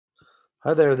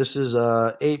Hi there, this is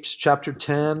APES Chapter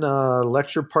 10,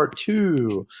 Lecture Part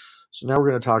 2. So now we're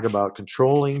going to talk about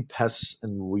controlling pests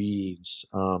and weeds.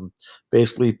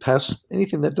 Basically, pests,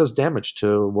 anything that does damage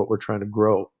to what we're trying to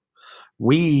grow.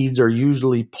 Weeds are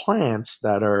usually plants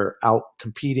that are out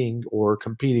competing or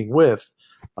competing with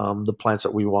the plants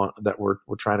that we want, that we're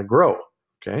trying to grow.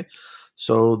 Okay,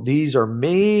 so these are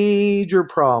major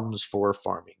problems for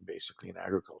farming, basically, in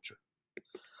agriculture.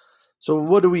 So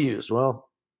what do we use? Well,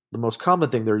 the most common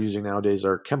thing they're using nowadays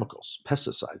are chemicals,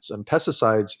 pesticides. And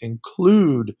pesticides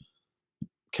include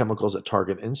chemicals that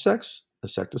target insects,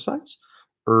 insecticides,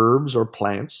 herbs or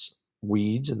plants,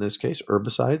 weeds in this case,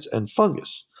 herbicides, and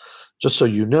fungus. Just so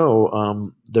you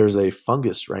know, there's a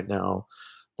fungus right now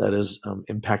that is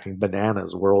impacting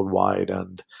bananas worldwide.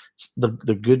 And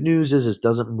the good news is it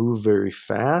doesn't move very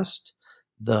fast.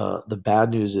 The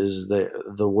bad news is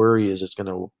the worry is it's going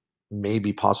to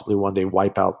maybe possibly one day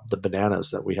wipe out the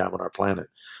bananas that we have on our planet.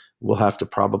 We'll have to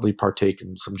probably partake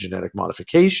in some genetic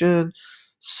modification,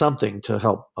 something to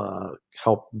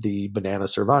help the banana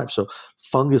survive. So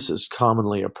fungus is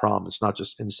commonly a problem. It's not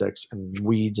just insects and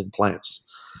weeds and plants.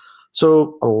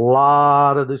 So a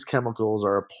lot of these chemicals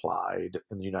are applied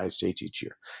in the United States each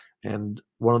year. And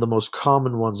one of the most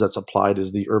common ones that's applied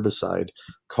is the herbicide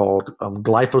called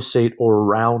glyphosate or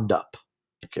Roundup.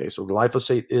 Okay, so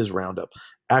glyphosate is Roundup.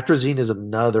 Atrazine is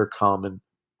another common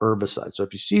herbicide. So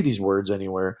if you see these words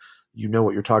anywhere, you know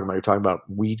what you're talking about. You're talking about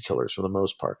weed killers for the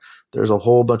most part. There's a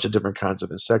whole bunch of different kinds of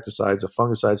insecticides, of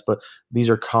fungicides, but these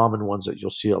are common ones that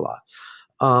you'll see a lot.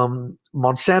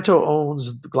 Monsanto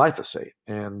owns glyphosate,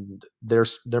 and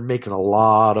they're making a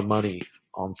lot of money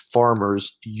on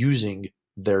farmers using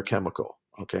their chemical.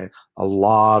 Okay, a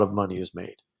lot of money is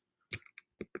made.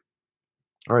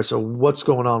 All right, so what's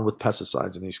going on with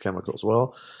pesticides and these chemicals?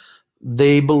 Well,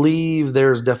 they believe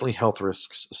there's definitely health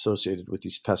risks associated with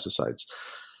these pesticides.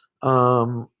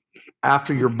 Um,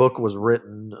 After your book was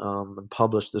written and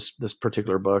published, this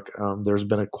particular book, there's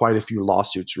been quite a few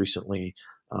lawsuits recently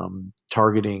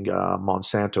targeting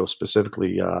Monsanto,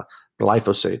 specifically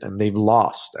glyphosate, and they've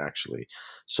lost actually.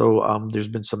 So there's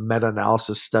been some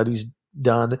meta-analysis studies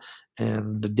done,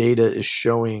 and the data is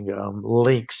showing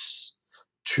links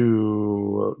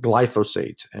to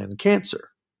glyphosate and cancer.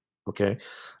 Okay,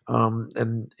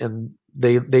 and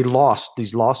they lost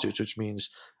these lawsuits, which means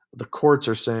the courts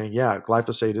are saying, yeah,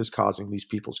 glyphosate is causing these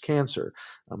people's cancer.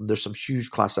 There's some huge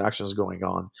class actions going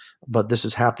on, but this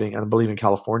is happening. And I believe in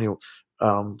California,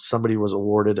 somebody was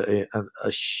awarded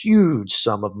a huge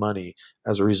sum of money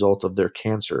as a result of their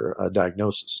cancer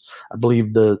diagnosis. I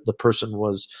believe the person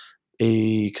was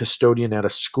a custodian at a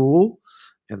school,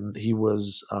 and he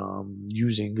was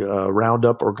using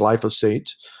Roundup or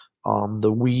glyphosate on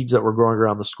the weeds that were growing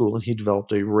around the school, and he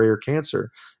developed a rare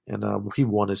cancer, and he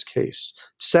won his case.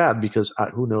 It's sad because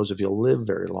who knows if he'll live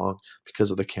very long because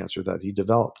of the cancer that he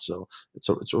developed. So it's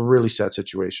a really sad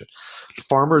situation.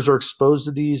 Farmers are exposed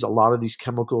to these. A lot of these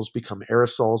chemicals become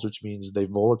aerosols, which means they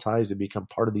volatilize, they become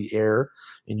part of the air,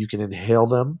 and you can inhale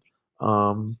them.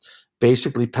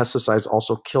 Basically, pesticides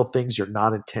also kill things you're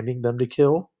not intending them to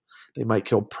kill. They might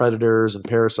kill predators and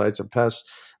parasites and pests,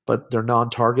 but they're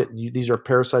non-target. And these are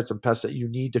parasites and pests that you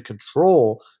need to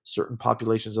control certain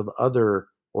populations of other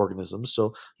organisms.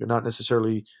 So you're not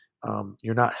necessarily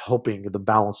you're not helping the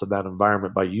balance of that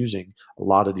environment by using a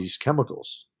lot of these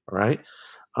chemicals. All right.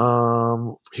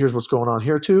 Here's what's going on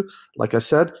here too. Like I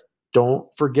said, don't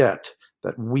forget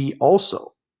that we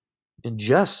also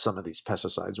ingest some of these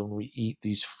pesticides when we eat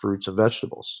these fruits and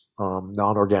vegetables,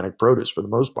 non-organic produce for the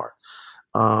most part.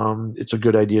 It's a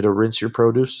good idea to rinse your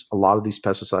produce. A lot of these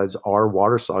pesticides are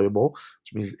water soluble,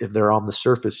 which means if they're on the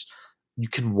surface, you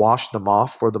can wash them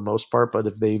off for the most part. But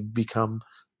if they've become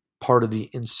part of the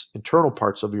internal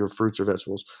parts of your fruits or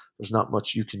vegetables, there's not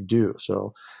much you can do.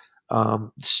 So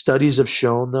studies have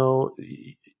shown, though,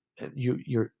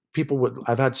 people would.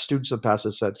 I've had students in the past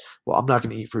that said, "Well, I'm not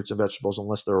going to eat fruits and vegetables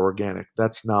unless they're organic."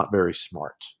 That's not very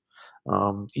smart.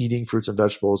 Eating fruits and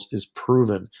vegetables is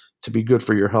proven to be good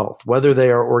for your health, whether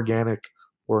they are organic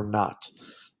or not.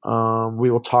 We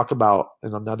will talk about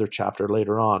in another chapter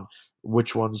later on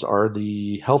which ones are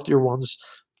the healthier ones,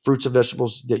 fruits and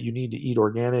vegetables that you need to eat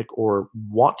organic or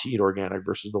want to eat organic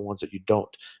versus the ones that you don't.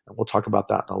 And we'll talk about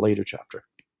that in a later chapter.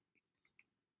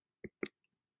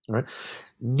 All right.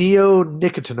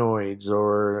 Neonicotinoids,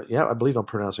 or yeah, I believe I'm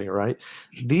pronouncing it right.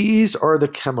 These are the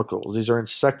chemicals. These are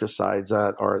insecticides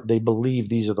that they believe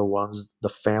these are the ones, the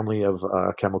family of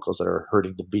chemicals that are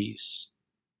hurting the bees.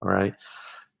 All right.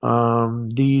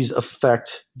 These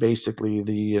affect basically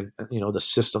the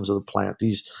systems of the plant.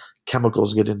 These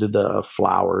chemicals get into the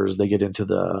flowers. They get into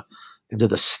the into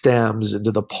the stems,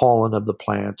 into the pollen of the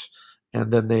plant,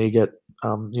 and then they get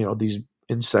these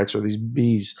insects or these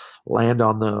bees land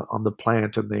on the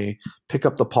plant and they pick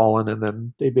up the pollen and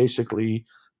then they basically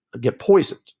get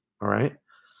poisoned. All right.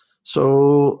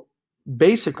 So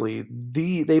basically,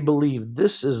 they believe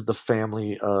this is the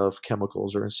family of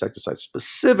chemicals or insecticides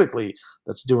specifically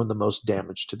that's doing the most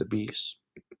damage to the bees.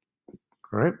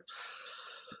 All right.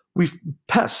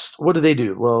 Pests, what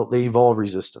do? Well, they evolve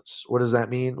resistance. What does that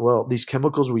mean? Well, these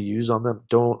chemicals we use on them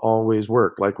don't always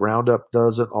work. Like Roundup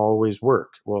doesn't always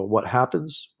work. Well, what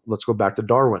happens? Let's go back to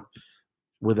Darwin.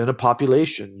 Within a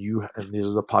population, and this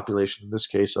is a population in this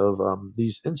case of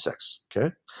these insects,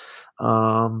 okay?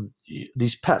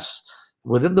 These pests.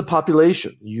 Within the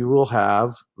population, you will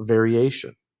have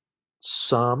variation.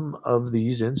 Some of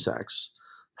these insects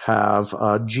have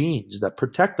genes that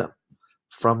protect them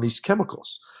from these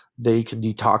chemicals. They can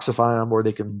detoxify them or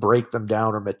they can break them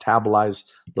down or metabolize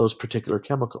those particular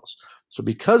chemicals. So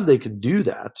because they can do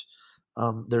that,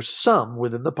 there's some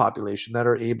within the population that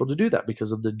are able to do that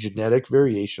because of the genetic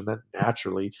variation that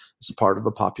naturally is part of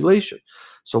the population.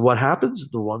 So what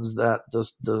happens? The ones that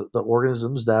the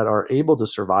organisms that are able to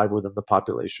survive within the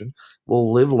population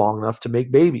will live long enough to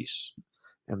make babies,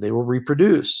 and they will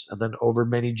reproduce. And then over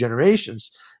many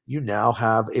generations, you now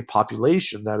have a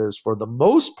population that is, for the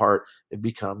most part, it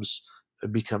becomes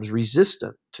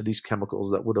resistant to these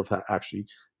chemicals that would have actually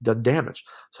done damage.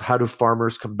 So how do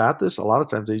farmers combat this? A lot of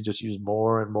times they just use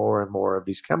more and more and more of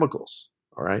these chemicals.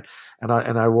 All right. And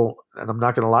I'm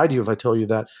not going to lie to you if I tell you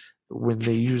that when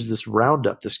they use this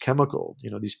Roundup, this chemical,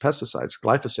 these pesticides,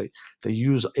 glyphosate, they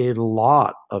use a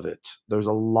lot of it. There's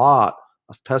a lot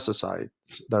of pesticides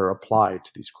that are applied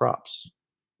to these crops.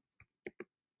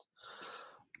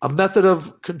 A method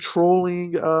of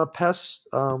controlling pests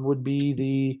would be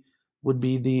the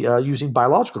using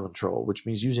biological control, which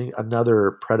means using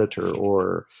another predator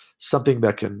or something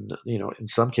that can, in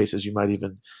some cases, you might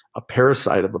even a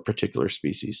parasite of a particular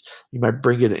species. You might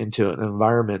bring it into an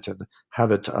environment and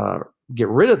have it get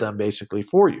rid of them basically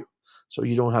for you. So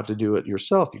you don't have to do it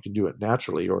yourself. You can do it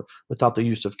naturally or without the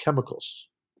use of chemicals.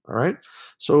 All right.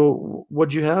 So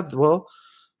what you have? Well,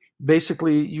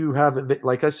 basically you have,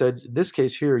 like I said, in this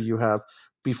case here, you have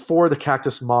before the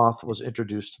cactus moth was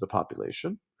introduced to the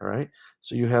population. All right.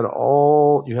 So you had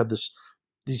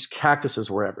these cactuses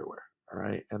were everywhere. All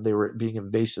right. And they were being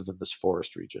invasive in this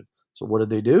forest region. So what did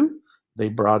they do? They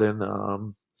brought in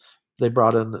the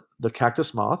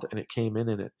cactus moth and it came in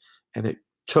and it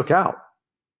took out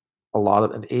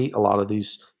and ate a lot of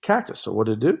these cactus. So what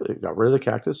did it do? It got rid of the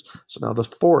cactus. So now the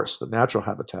forest, the natural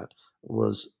habitat,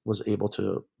 was able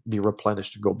to be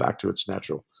replenished and go back to its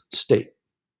natural state.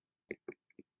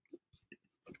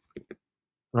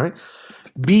 Right?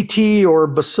 BT or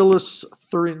Bacillus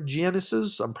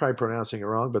thuringiensis, I'm probably pronouncing it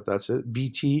wrong, but that's it.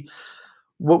 BT.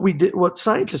 What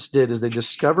scientists did is they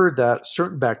discovered that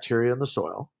certain bacteria in the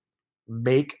soil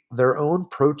make their own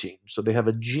protein. So they have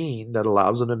a gene that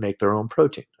allows them to make their own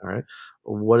protein. All right.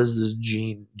 What does this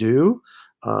gene do?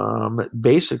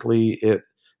 Basically, it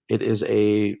is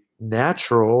a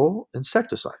natural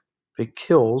insecticide. It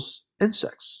kills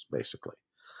insects, basically.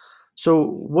 So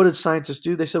what did scientists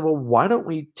do? They said, well, why don't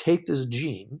we take this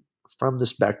gene from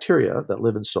this bacteria that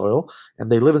live in soil,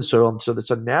 and they live in soil, and so it's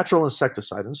a natural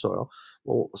insecticide in soil.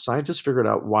 Well, scientists figured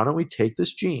out, why don't we take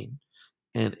this gene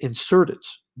and insert it,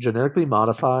 genetically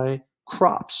modify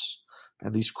crops.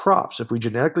 And these crops, if we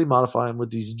genetically modify them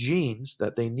with these genes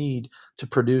that they need to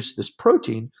produce this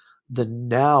protein, then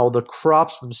now the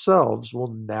crops themselves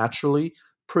will naturally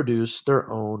produce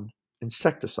their own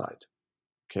insecticide.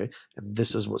 Okay, and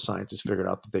this is what scientists figured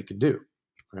out that they can do.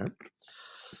 Right?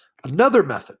 Another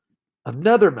method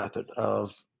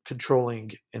of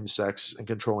controlling insects and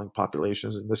controlling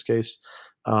populations, in this case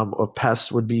of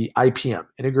pests, would be IPM,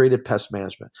 integrated pest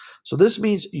management. So this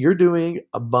means you're doing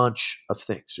a bunch of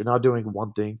things. You're not doing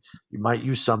one thing. You might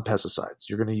use some pesticides.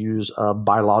 You're going to use a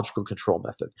biological control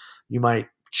method. You might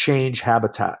change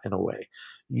habitat in a way.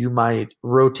 You might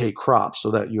rotate crops so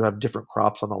that you have different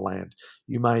crops on the land.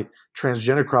 You might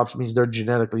transgenic crops means they're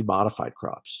genetically modified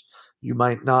crops. You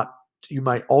might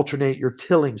alternate your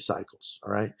tilling cycles.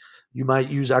 All right. You might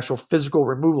use actual physical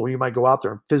removal. You might go out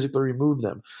there and physically remove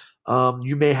them.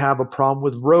 You may have a problem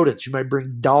with rodents. You might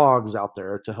bring dogs out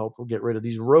there to help get rid of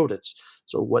these rodents.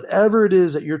 So whatever it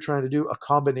is that you're trying to do, a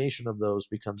combination of those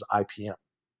becomes IPM.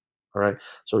 All right.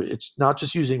 So it's not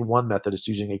just using one method, it's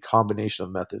using a combination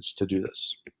of methods to do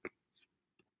this.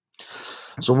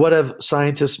 So what have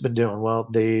scientists been doing? Well,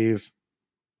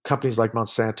 companies like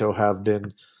Monsanto have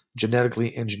been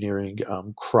genetically engineering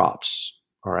crops.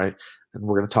 All right. And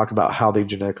we're going to talk about how they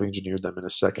genetically engineered them in a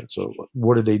second. So,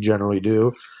 what do they generally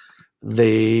do?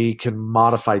 They can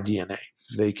modify DNA.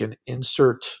 They can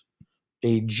insert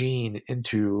a gene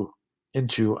into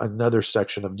another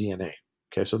section of DNA.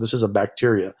 Okay, so this is a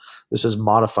bacteria. This is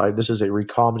modified. This is a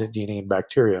recombinant DNA in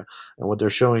bacteria. And what they're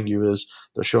showing you is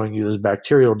they're showing you this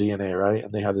bacterial DNA, right?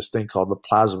 And they have this thing called the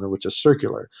plasmid, which is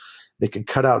circular. They can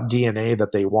cut out DNA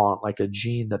that they want, like a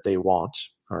gene that they want,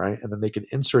 all right? And then they can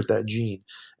insert that gene.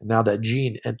 And now that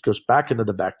gene goes back into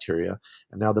the bacteria.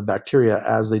 And now the bacteria,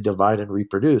 as they divide and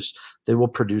reproduce, they will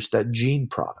produce that gene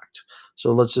product.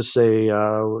 So let's just say,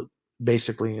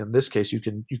 basically in this case, you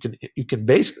can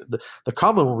basically, the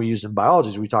common one we used in biology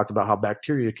is we talked about how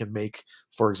bacteria can make,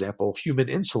 for example, human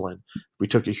insulin. If we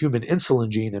took a human insulin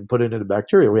gene and put it into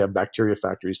bacteria, we have bacteria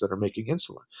factories that are making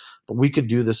insulin. But we can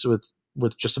do this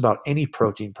with just about any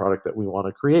protein product that we want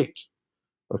to create.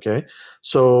 Okay,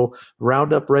 so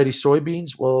Roundup Ready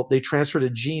soybeans, well, they transferred a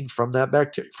gene from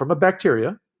that from a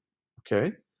bacteria.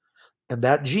 Okay, and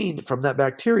that gene from that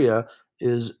bacteria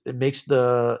it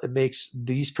makes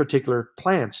these particular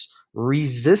plants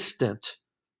resistant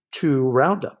to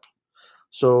Roundup.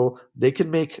 So they can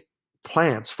make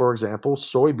plants, for example,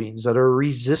 soybeans that are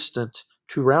resistant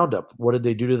to Roundup. What did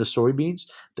they do to the soybeans?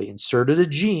 They inserted a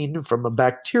gene from a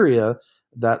bacteria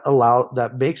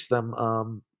that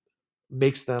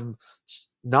makes them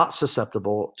not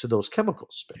susceptible to those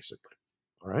chemicals, basically.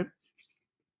 All right.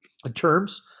 In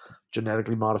terms,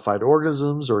 genetically modified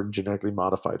organisms or genetically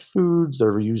modified foods,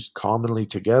 they're used commonly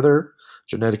together.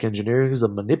 Genetic engineering is the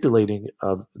manipulating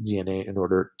of DNA in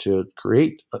order to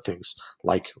create things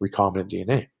like recombinant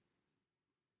DNA.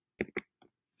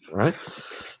 All right.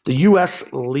 The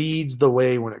U.S. leads the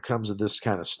way when it comes to this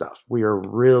kind of stuff. We are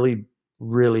really,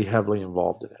 really heavily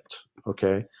involved in it.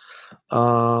 Okay.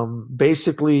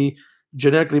 Basically,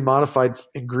 genetically modified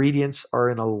ingredients are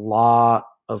in a lot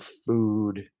of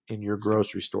food in your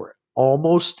grocery store.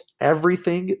 Almost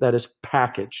everything that is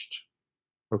packaged.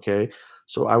 Okay.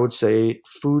 So I would say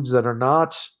foods that are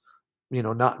not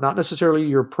necessarily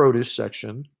your produce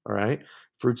section. All right.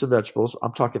 Fruits and vegetables.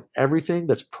 I'm talking everything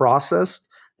that's processed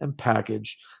and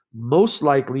packaged most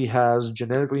likely has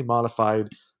genetically modified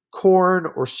corn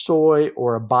or soy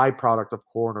or a byproduct of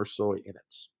corn or soy in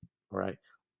it. All right.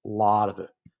 A lot of it.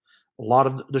 A lot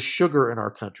of the sugar in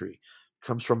our country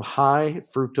comes from high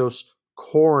fructose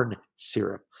corn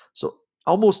syrup. So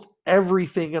almost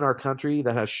everything in our country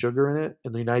that has sugar in it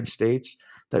in the United States,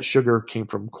 that sugar came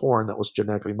from corn that was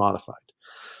genetically modified.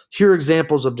 Here are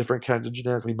examples of different kinds of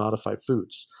genetically modified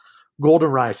foods. Golden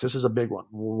rice, this is a big one.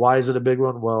 Why is it a big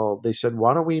one? Well, they said,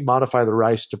 why don't we modify the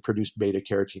rice to produce beta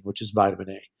carotene, which is vitamin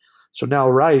A? So now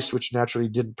rice, which naturally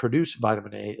didn't produce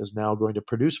vitamin A, is now going to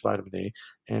produce vitamin A,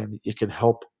 and it can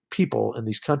help people in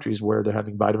these countries where they're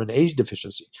having vitamin A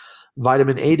deficiency.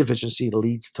 Vitamin A deficiency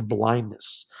leads to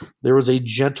blindness. There was a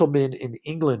gentleman in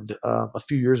England a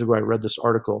few years ago, I read this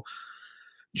article.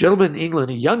 Gentleman in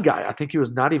England, a young guy, I think he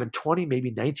was not even 20,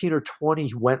 maybe 19 or 20,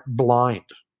 he went blind.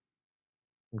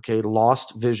 Okay,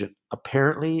 lost vision.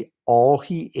 Apparently, all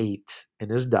he ate in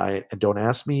his diet, and don't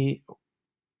ask me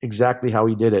exactly how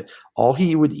he did it, all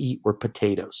he would eat were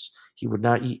potatoes. He would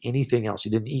not eat anything else. He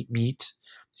didn't eat meat.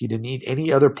 He didn't eat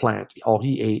any other plant. All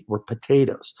he ate were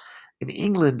potatoes. In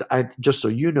England, just so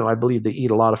you know, I believe they eat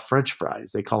a lot of French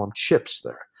fries. They call them chips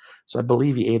there. So I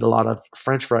believe he ate a lot of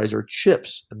French fries or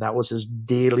chips, and that was his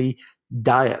daily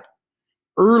diet.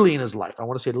 Early in his life, I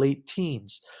want to say late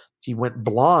teens, he went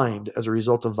blind as a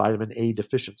result of vitamin A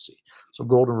deficiency. So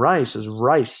golden rice is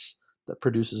rice that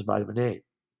produces vitamin A.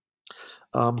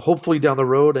 Hopefully down the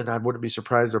road, and I wouldn't be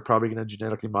surprised, they're probably going to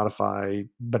genetically modify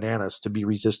bananas to be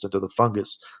resistant to the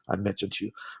fungus I mentioned to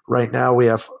you. Right now, we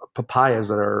have papayas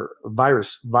that are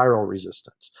viral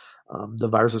resistant. The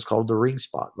virus is called the ring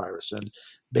spot virus, and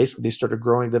basically they started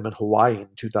growing them in Hawaii in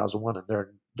 2001, and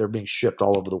they're being shipped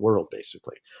all over the world,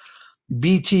 basically.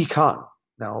 BT cotton.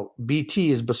 Now, BT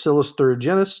is Bacillus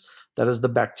thuringiensis. That is the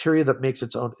bacteria that makes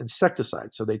its own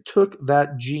insecticide. So they took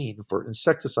that gene for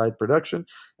insecticide production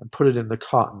and put it in the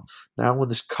cotton. Now, when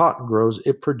this cotton grows,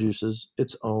 it produces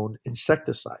its own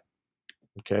insecticide.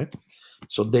 Okay,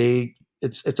 so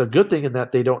it's a good thing in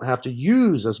that they don't have to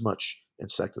use as much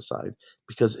insecticide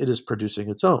because it is producing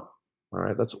its own. All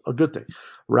right, that's a good thing.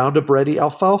 Roundup Ready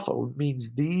alfalfa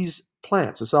means these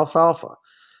plants, this alfalfa,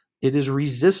 it is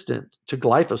resistant to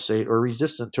glyphosate or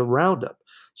resistant to Roundup.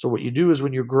 So what you do is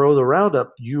when you grow the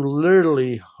Roundup, you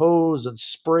literally hose and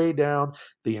spray down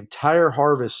the entire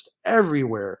harvest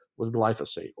everywhere with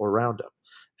glyphosate or Roundup.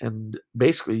 And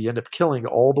basically you end up killing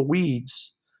all the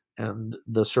weeds, and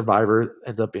the survivor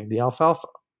ends up being the alfalfa.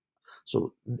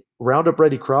 So Roundup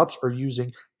Ready crops are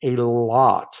using a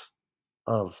lot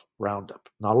of Roundup,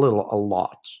 not a little, a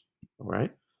lot. All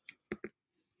right.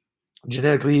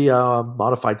 Genetically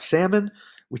modified salmon.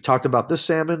 We talked about this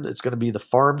salmon. It's going to be the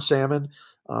farm salmon.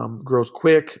 Grows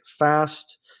quick,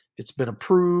 fast. It's been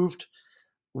approved.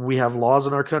 We have laws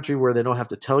in our country where they don't have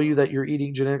to tell you that you're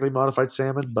eating genetically modified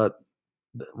salmon, but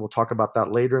we'll talk about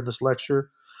that later in this lecture.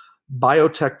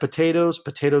 Biotech potatoes,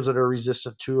 potatoes that are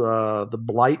resistant to the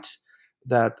blight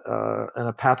that and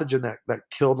a pathogen that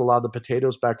killed a lot of the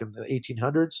potatoes back in the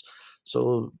 1800s.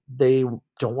 So they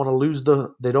don't want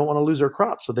to lose their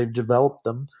crops, so they've developed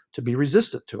them to be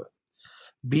resistant to it.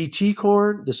 BT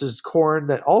corn, this is corn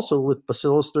that also with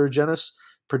Bacillus thuringiensis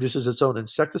produces its own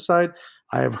insecticide.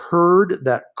 I have heard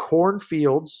that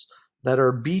cornfields that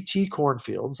are BT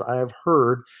cornfields, I have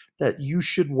heard that you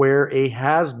should wear a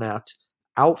hazmat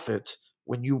outfit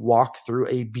when you walk through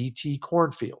a BT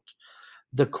cornfield.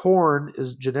 The corn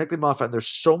is genetically modified. There's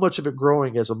so much of it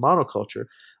growing as a monoculture.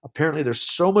 Apparently, there's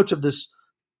so much of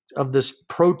this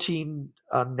protein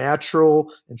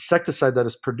natural insecticide that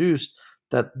is produced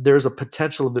that there's a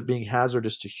potential of it being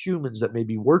hazardous to humans that may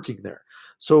be working there.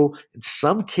 So in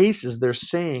some cases, they're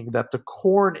saying that the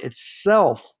corn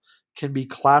itself can be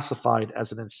classified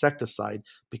as an insecticide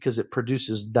because it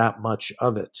produces that much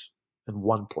of it in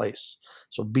one place.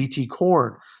 So BT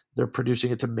corn, they're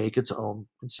producing it to make its own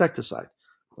insecticide.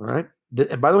 All right.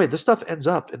 And by the way, this stuff ends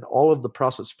up in all of the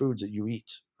processed foods that you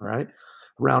eat. All right.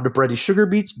 Roundup Ready sugar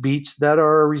beets, beets that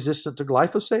are resistant to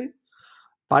glyphosate.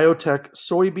 Biotech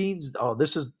soybeans.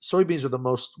 Soybeans are the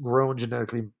most grown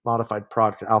genetically modified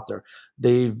product out there.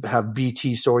 They have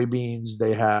BT soybeans.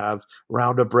 They have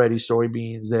Roundup Ready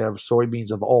soybeans. They have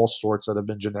soybeans of all sorts that have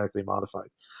been genetically modified.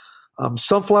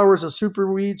 Sunflowers and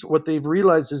super weeds. What they've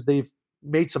realized is they've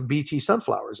made some BT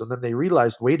sunflowers, and then they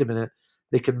realized, wait a minute,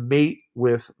 they can mate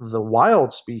with the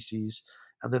wild species.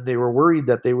 And then they were worried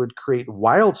that they would create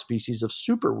wild species of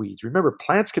super weeds. Remember,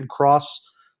 plants can cross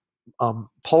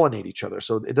pollinate each other.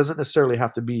 So it doesn't necessarily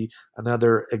have to be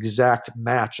another exact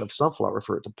match of sunflower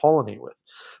for it to pollinate with.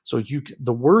 So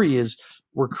the worry is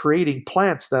we're creating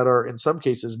plants that are in some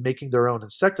cases making their own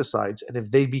insecticides. And if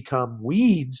they become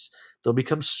weeds, they'll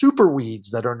become super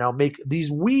weeds that are now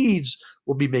these weeds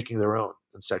will be making their own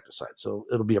insecticides. So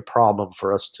it'll be a problem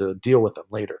for us to deal with them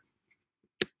later.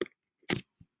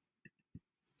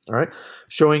 All right,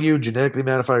 showing you genetically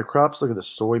modified crops. Look at the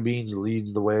soybeans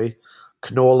leads the way.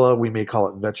 Canola, we may call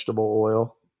it vegetable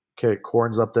oil. Okay,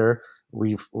 corn's up there.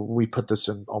 We put this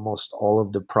in almost all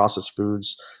of the processed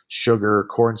foods. Sugar,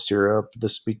 corn syrup.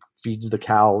 This feeds the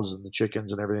cows and the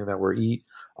chickens and everything that we eat.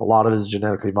 A lot of it is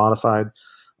genetically modified.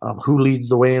 Who leads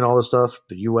the way in all this stuff?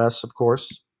 The U.S., of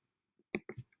course.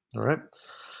 All right.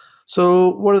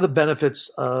 So what are the benefits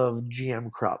of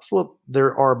GM crops? Well,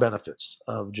 there are benefits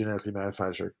of genetically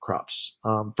modified crops.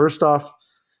 First off,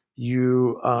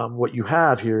 what you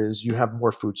have here is you have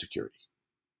more food security.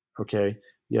 Okay,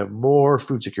 you have more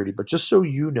food security. But just so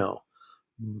you know,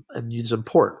 and it's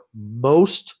important,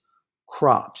 most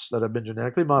crops that have been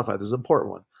genetically modified, this is an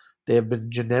important one, they have been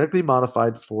genetically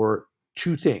modified for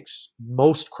two things.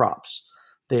 Most crops,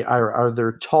 they are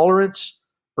they're tolerant,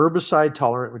 herbicide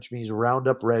tolerant, which means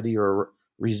Roundup Ready or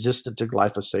resistant to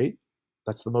glyphosate.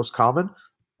 That's the most common.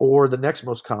 Or the next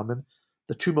most common,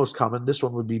 the two most common, this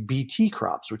one would be BT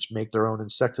crops, which make their own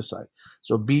insecticide.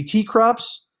 So BT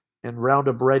crops and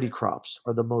Roundup Ready crops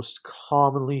are the most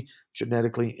commonly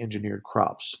genetically engineered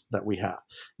crops that we have.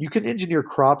 You can engineer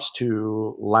crops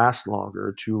to last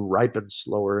longer, to ripen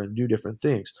slower, and do different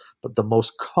things. But the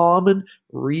most common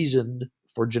reason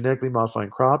for genetically modifying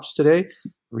crops today,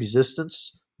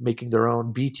 resistance, making their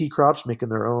own BT crops, making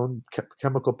their own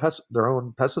their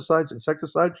own pesticides,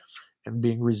 insecticides, and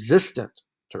being resistant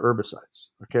to herbicides.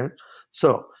 Okay,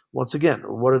 so once again,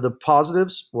 what are the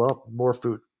positives? Well, more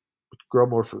food, grow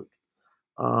more food.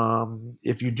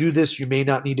 If you do this, you may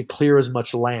not need to clear as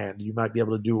much land. You might be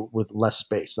able to do it with less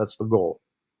space. That's the goal.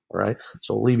 All right,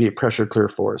 so alleviate pressure, clear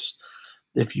forest.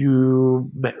 If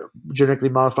you genetically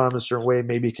modify them in a certain way,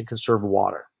 maybe it can conserve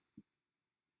water.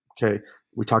 Okay,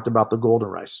 we talked about the golden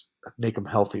rice, make them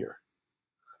healthier.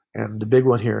 And the big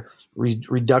one here,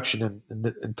 reduction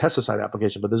in pesticide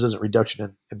application, but this isn't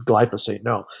reduction in glyphosate.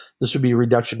 No, this would be a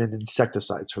reduction in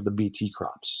insecticides for the BT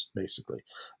crops, basically,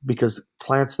 because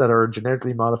plants that are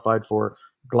genetically modified for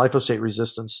glyphosate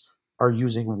resistance are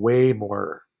using way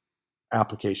more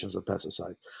applications of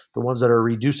pesticide. The ones that are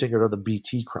reducing it are the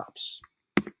BT crops.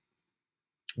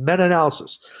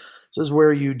 Meta-analysis. This is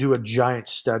where you do a giant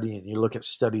study and you look at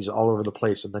studies all over the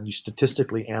place and then you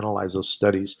statistically analyze those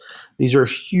studies. These are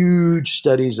huge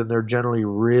studies and they're generally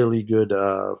really good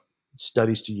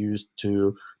studies to use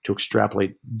to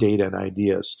extrapolate data and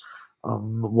ideas.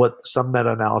 What some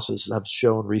meta-analysis have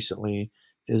shown recently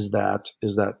is that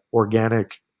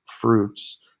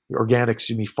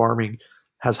farming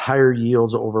has higher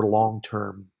yields over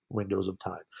long-term windows of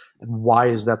time. And why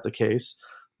is that the case?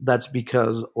 That's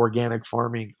because organic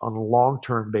farming on a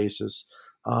long-term basis,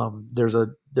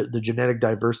 the genetic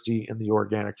diversity in the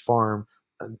organic farm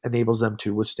enables them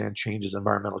to withstand changes,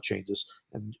 environmental changes,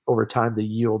 and over time the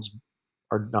yields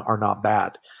are not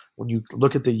bad. When you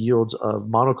look at the yields of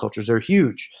monocultures, they're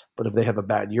huge, but if they have a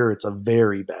bad year, it's a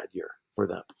very bad year for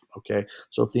them. Okay,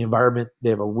 so if the environment, they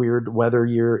have a weird weather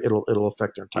year, it'll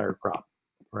affect their entire crop,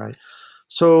 right?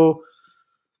 So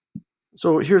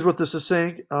here's what this is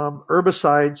saying.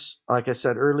 Herbicides, like I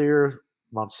said earlier,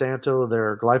 Monsanto,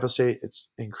 their glyphosate, it's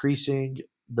increasing.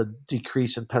 The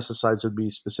decrease in pesticides would be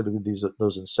specifically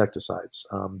those insecticides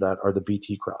that are the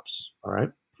BT crops. All right.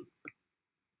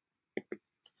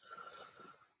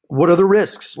 What are the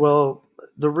risks? Well,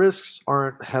 the risks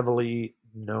aren't heavily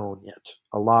known yet.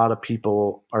 A lot of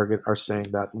people are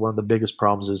saying that one of the biggest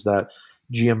problems is that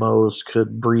GMOs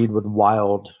could breed with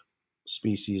wild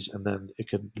species, and then it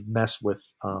could mess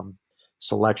with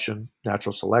selection,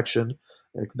 natural selection.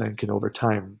 It then can over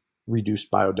time reduce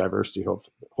biodiversity.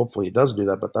 Hopefully it does do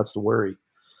that, but that's the worry.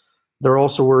 They're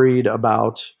also worried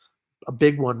about a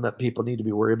big one that people need to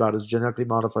be worried about is genetically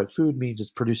modified food means it's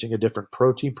producing a different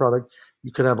protein product.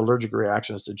 You could have allergic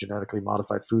reactions to genetically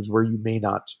modified foods where you may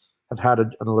not have had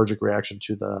an allergic reaction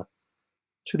to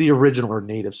the original or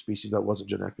native species that wasn't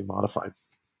genetically modified.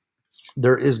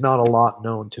 There is not a lot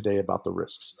known today about the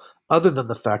risks, other than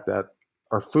the fact that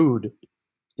our food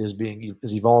is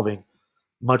evolving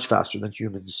much faster than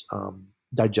humans'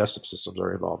 digestive systems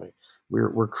are evolving.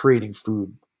 We're creating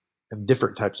food and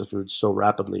different types of food so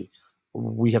rapidly.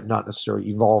 We have not necessarily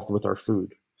evolved with our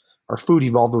food. Our food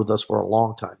evolved with us for a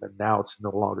long time, and now it's no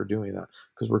longer doing that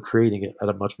because we're creating it at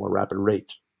a much more rapid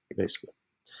rate, basically.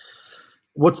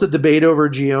 What's the debate over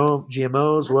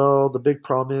GMOs? Well, the big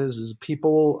problem is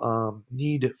people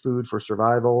need food for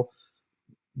survival.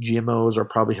 GMOs are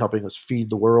probably helping us feed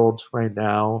the world right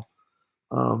now.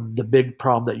 The big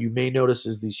problem that you may notice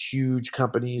is these huge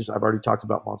companies. I've already talked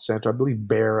about Monsanto. I believe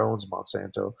Bayer owns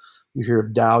Monsanto. You hear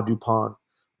of Dow, DuPont,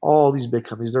 all these big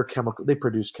companies. They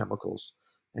produce chemicals,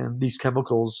 and these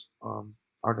chemicals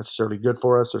aren't necessarily good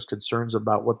for us. There's concerns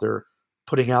about what they're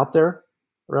putting out there,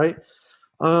 right?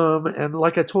 And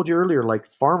like I told you earlier, like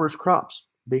farmers' crops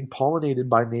being pollinated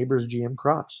by neighbors' GM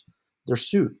crops, they're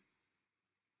sued.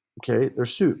 Okay, they're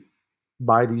sued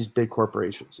by these big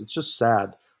corporations. It's just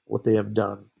sad what they have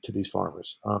done to these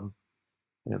farmers.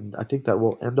 And I think that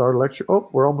will end our lecture. Oh,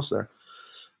 we're almost there.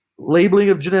 Labeling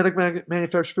of genetic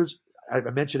manufactured foods. I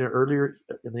mentioned it earlier.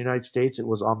 In the United States, it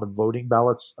was on the voting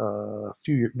ballots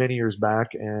many years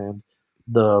back, and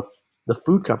the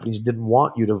food companies didn't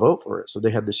want you to vote for it. So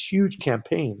they had this huge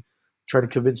campaign trying to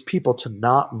convince people to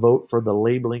not vote for the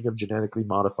labeling of genetically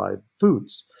modified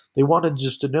foods. They wanted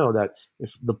just to know that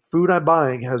if the food I'm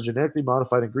buying has genetically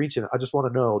modified ingredients in it, I just want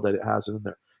to know that it has it in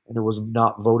there. And it was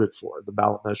not voted for. The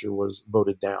ballot measure was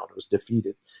voted down. It was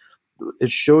defeated.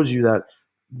 It shows you that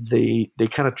they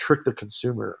kind of trick the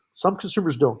consumer. Some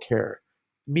consumers don't care.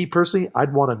 Me personally,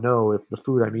 I'd want to know if the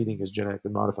food I'm eating is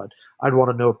genetically modified. I'd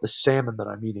want to know if the salmon that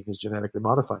I'm eating is genetically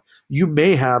modified. You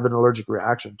may have an allergic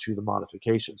reaction to the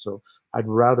modification, so I'd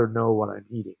rather know what I'm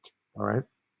eating. All right.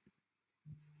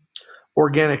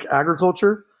 Organic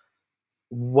agriculture.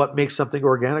 What makes something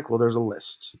organic? Well, there's a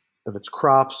list. If it's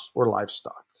crops or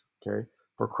livestock. Okay.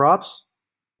 For crops,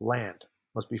 land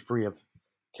must be free of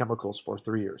chemicals for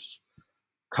 3 years.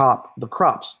 The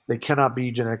crops, they cannot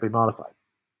be genetically modified.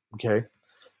 Okay.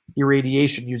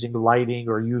 Irradiation using lighting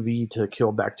or UV to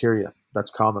kill bacteria.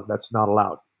 That's common. That's not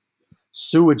allowed.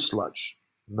 Sewage sludge,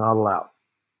 not allowed.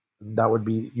 That would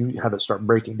be, you have it start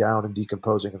breaking down and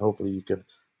decomposing, and hopefully you can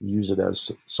use it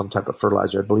as some type of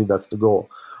fertilizer. I believe that's the goal.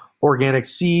 Organic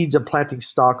seeds and planting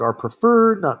stock are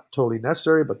preferred, not totally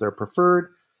necessary, but they're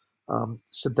preferred.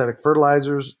 Synthetic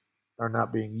fertilizers are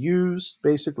not being used.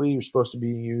 Basically, you're supposed to be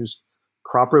used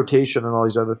crop rotation and all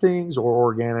these other things, or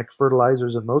organic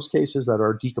fertilizers in most cases that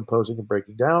are decomposing and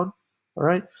breaking down. All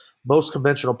right. Most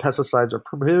conventional pesticides are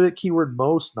prohibited. Keyword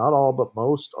most, not all, but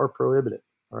most are prohibited.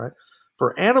 All right.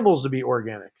 For animals to be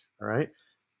organic, all right,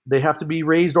 they have to be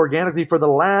raised organically for the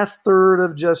last third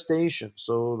of gestation.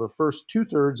 So the first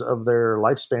 2/3 of their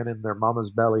lifespan in their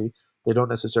mama's belly, they don't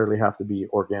necessarily have to be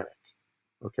organic.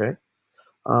 Okay.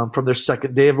 From their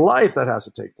second day of life, that has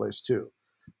to take place too.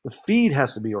 The feed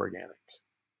has to be organic.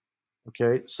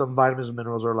 Okay, some vitamins and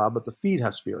minerals are allowed, but the feed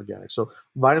has to be organic. So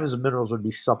vitamins and minerals would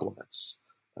be supplements,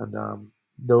 and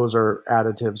those are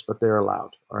additives, but they're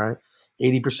allowed. All right.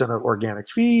 80% of organic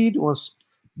feed. Once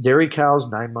dairy cows,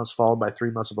 9 months followed by 3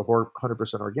 months of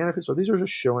 100% organic feed. So these are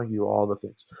just showing you all the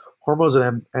things. Hormones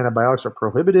and antibiotics are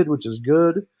prohibited, which is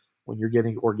good when you're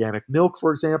getting organic milk,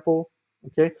 for example.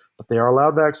 Okay, but they are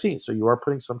allowed vaccines, so you are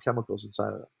putting some chemicals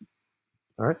inside of them.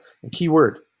 All right, and key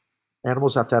word: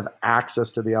 animals have to have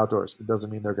access to the outdoors. It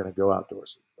doesn't mean they're going to go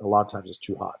outdoors. A lot of times it's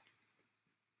too hot.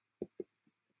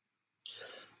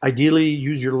 Ideally,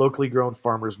 use your locally grown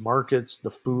farmers markets.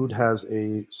 The food has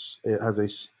a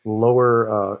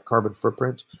lower carbon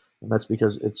footprint, and that's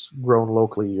because it's grown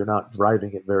locally. You're not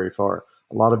driving it very far.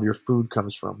 A lot of your food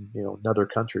comes from another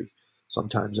country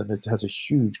sometimes, and it has a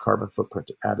huge carbon footprint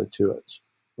added to it.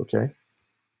 Okay,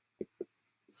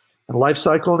 and life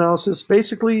cycle analysis.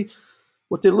 Basically,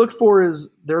 what they look for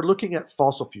is they're looking at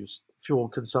fossil fuel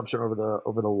consumption over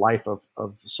the life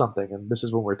of something, and this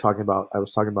is when I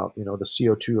was talking about the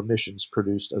CO2 emissions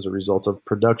produced as a result of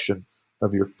production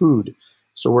of your food.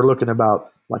 So we're looking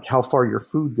about like how far your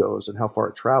food goes and how far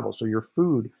it travels. So your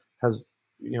food has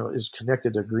is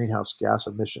connected to greenhouse gas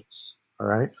emissions. All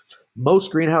right,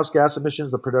 most greenhouse gas emissions,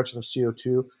 the production of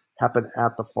CO2, happen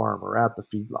at the farm or at the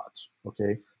feedlot.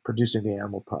 Okay, producing the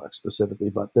animal product specifically,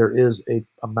 but there is a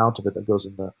amount of it that goes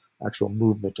in the actual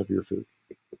movement of your food.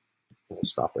 We'll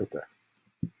stop right there.